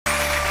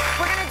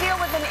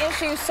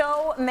issue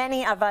so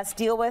many of us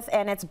deal with,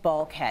 and it's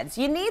bulkheads.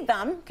 You need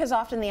them because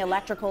often the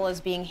electrical is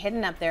being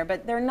hidden up there,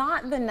 but they're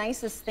not the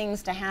nicest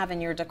things to have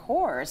in your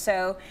decor.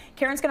 So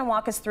Karen's going to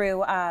walk us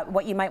through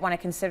what you might want to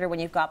consider when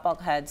you've got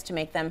bulkheads to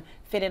make them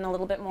fit in a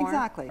little bit more.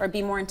 Exactly. Or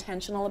be more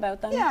intentional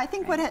about them. Yeah, I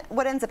think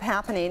what ends up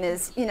happening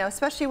is,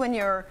 especially when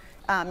you're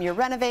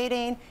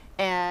renovating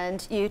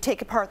and you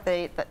take apart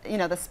the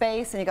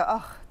space and you go,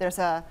 oh, there's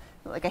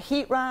like a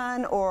heat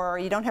run, or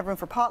you don't have room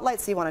for pot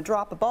lights, so you want to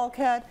drop a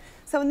bulkhead.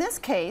 So in this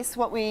case,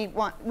 what we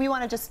want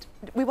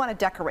to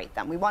decorate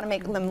them. We want to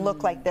make them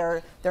look like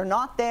they're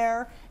not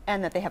there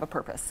and that they have a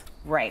purpose.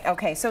 Right.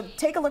 Okay. So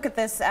take a look at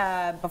this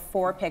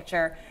before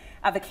picture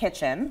of a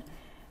kitchen.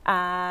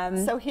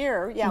 So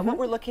here, what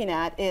we're looking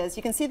at is,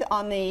 you can see that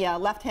on the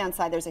left-hand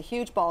side there's a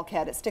huge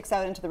bulkhead. It sticks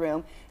out into the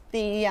room.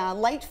 The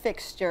light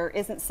fixture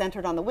isn't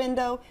centered on the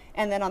window,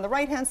 and then on the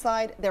right-hand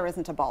side there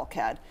isn't a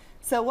bulkhead.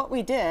 So what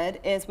we did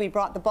is we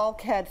brought the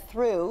bulkhead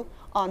through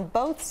on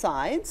both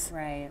sides,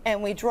 right,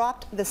 and we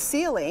dropped the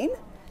ceiling.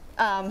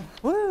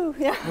 Woo!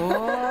 Yeah.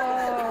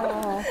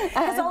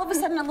 Because all of a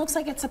sudden it looks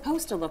like it's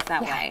supposed to look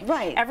that way.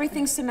 Right.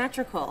 Everything's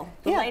symmetrical.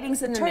 The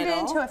lighting's in the middle.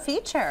 Turned it into a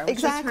feature.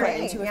 Exactly.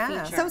 Turned it into a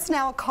feature. So it's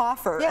now a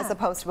coffer as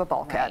opposed to a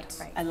bulkhead.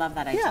 Right. I love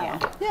that idea.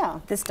 Yeah.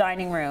 This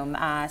dining room,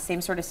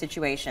 same sort of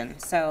situation.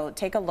 So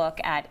take a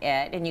look at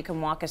it, and you can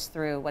walk us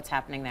through what's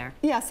happening there.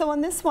 Yeah. So on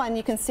this one,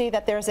 you can see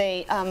that there's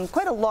a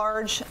quite a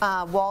large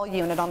wall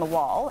unit on the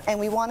wall, and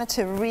we wanted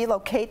to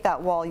relocate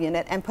that wall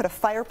unit and put a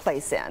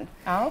fireplace in.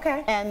 Oh,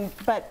 okay.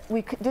 But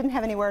we didn't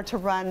have anywhere to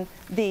run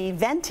the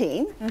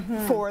venting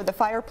for the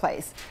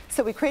fireplace.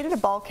 So we created a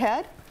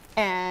bulkhead,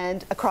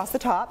 and across the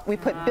top we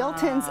put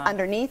built-ins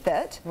underneath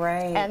it.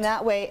 Right. And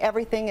that way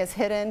everything is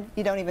hidden.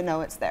 You don't even know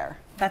it's there.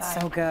 That's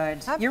so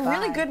good. You're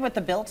really good with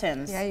the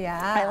built-ins.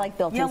 Yeah. I like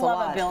built-ins a lot. You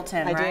love a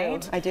built-in,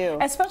 right? I do.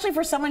 Especially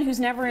for someone who's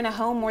never in a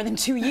home more than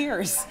 2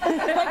 years.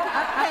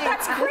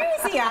 That's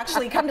crazy,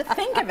 actually, come to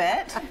think of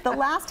it. The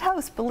last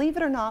house, believe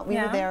it or not, we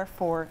were there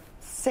for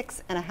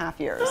 6.5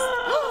 years.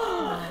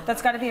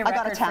 That's got to be a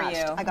record for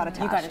you. I got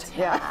attached. You got attached.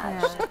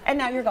 Yeah. And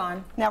now you're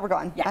gone. Now we're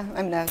gone. Yeah.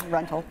 I'm in a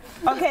rental.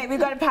 Okay, we've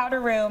got a powder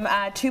room,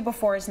 2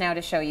 befores now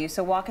to show you.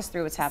 So walk us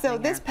through what's happening. So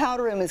this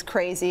powder room is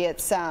crazy.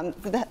 It's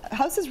the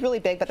house is really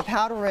big, but the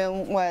powder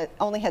room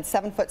only had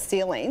 7-foot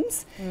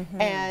ceilings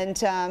and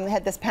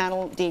had this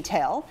panel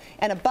detail.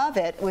 And above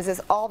it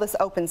was all this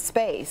open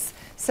space.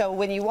 So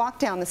when you walk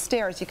down the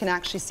stairs, you can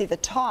actually see the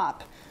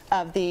top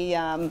of the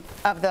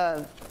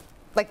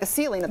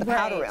ceiling of the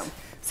powder room.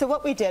 So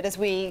what we did is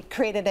we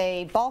created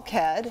a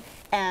bulkhead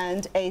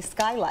and a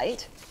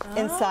skylight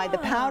inside the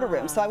powder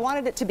room. So I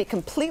wanted it to be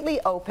completely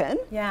open.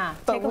 Yeah,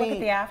 but take a look at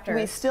the afters.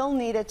 We still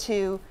needed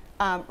to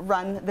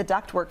run the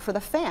ductwork for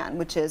the fan,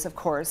 which is, of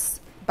course,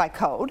 by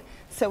code.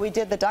 So we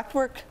did the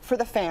ductwork for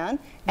the fan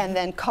and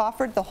then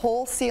coffered the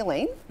whole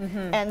ceiling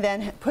and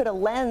then put a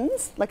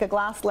lens, like a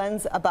glass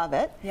lens above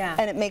it,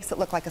 and it makes it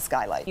look like a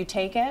skylight. You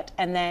take it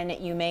and then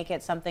you make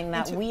it something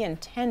that we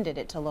intended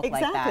it to look like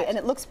that. Exactly, and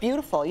it looks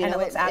beautiful. It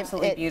looks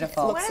absolutely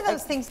beautiful. One of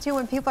those things too,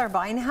 when people are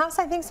buying a house,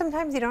 I think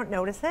sometimes you don't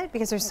notice it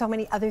because there's so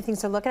many other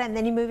things to look at, and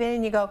then you move in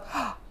and you go,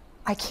 oh,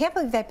 I can't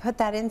believe they put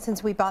that in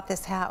since we bought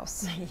this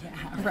house.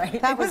 Yeah,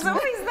 right. That was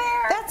always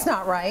there. That's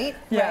not right,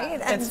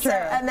 right? It's true.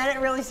 And then it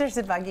really starts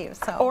to bug you.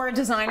 So. Or a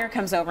designer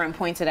comes over and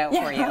points it out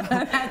for you.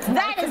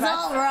 That is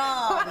all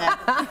wrong.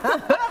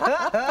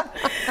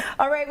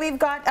 All right, we've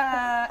got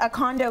a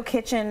condo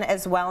kitchen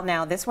as well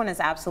now. This one is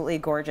absolutely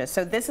gorgeous.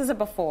 So this is a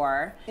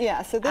before.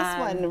 Yeah, so this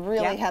one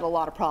really had a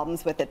lot of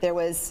problems with it. There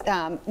was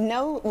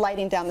no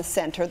lighting down the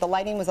center. The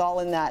lighting was all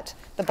in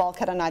the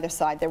bulkhead on either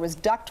side. There was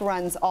duct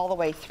runs all the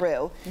way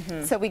through.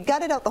 So we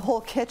gutted out the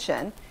whole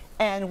kitchen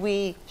and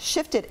we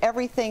shifted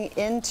everything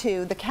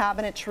into the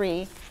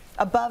cabinetry,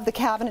 above the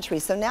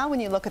cabinetry. So now when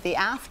you look at the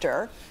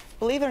after,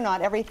 believe it or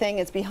not, everything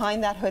is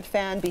behind that hood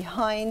fan,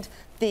 behind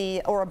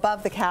or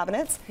above the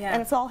cabinets,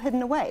 and it's all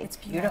hidden away. It's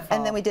beautiful.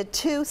 And then we did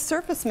 2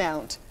 surface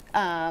mount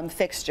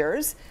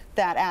fixtures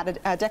that added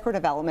a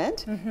decorative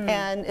element,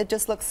 and it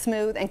just looks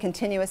smooth and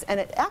continuous, and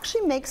it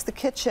actually makes the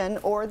kitchen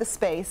or the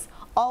space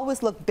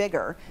always look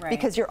bigger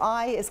because your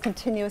eye is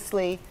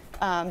continuously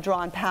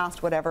drawn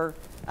past whatever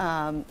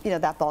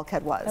that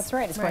bulkhead was. That's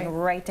right. It's going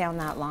right down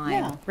that line.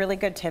 Yeah. Really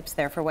good tips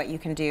there for what you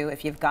can do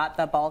if you've got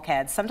the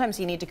bulkheads. Sometimes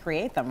you need to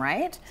create them,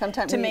 right?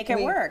 Sometimes to make it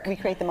work. We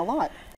create them a lot.